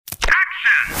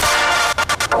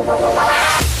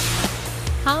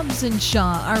Hobbs and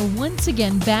Shaw are once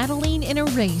again battling in a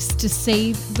race to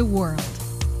save the world.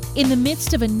 In the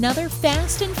midst of another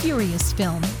Fast and Furious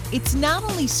film, it's not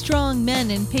only strong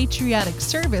men in patriotic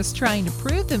service trying to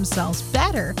prove themselves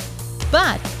better,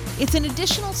 but it's an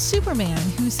additional Superman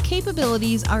whose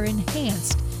capabilities are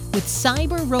enhanced with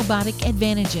cyber robotic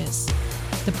advantages.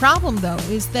 The problem, though,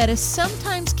 is that a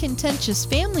sometimes contentious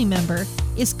family member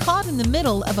is caught in the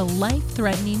middle of a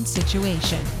life-threatening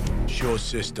situation. Your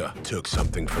sister took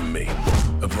something from me,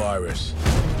 a virus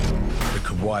that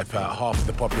could wipe out half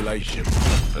the population,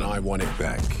 and I want it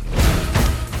back.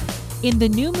 In the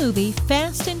new movie,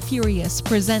 Fast and Furious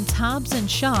presents Hobbs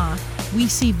and Shaw, we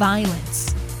see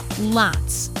violence.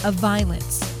 Lots of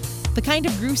violence. The kind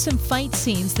of gruesome fight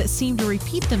scenes that seem to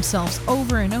repeat themselves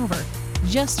over and over,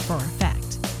 just for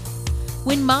effect.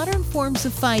 When modern forms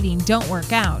of fighting don't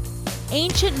work out,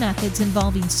 ancient methods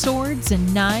involving swords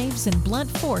and knives and blunt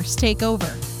force take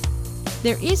over.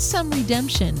 There is some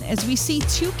redemption as we see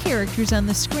two characters on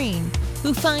the screen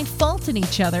who find fault in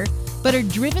each other but are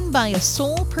driven by a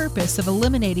sole purpose of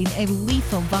eliminating a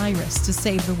lethal virus to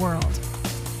save the world.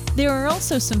 There are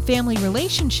also some family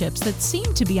relationships that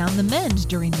seem to be on the mend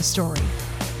during the story.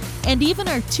 And even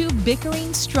our two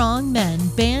bickering strong men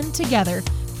band together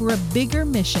for a bigger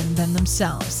mission than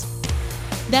themselves.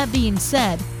 That being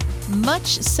said, much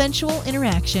sensual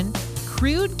interaction,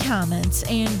 crude comments,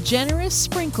 and generous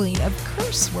sprinkling of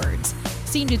curse words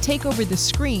seem to take over the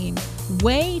screen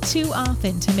way too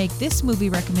often to make this movie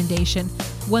recommendation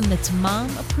one that's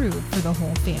mom-approved for the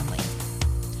whole family.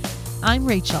 I'm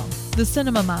Rachel, the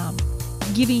Cinema Mom,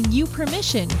 giving you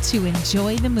permission to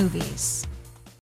enjoy the movies.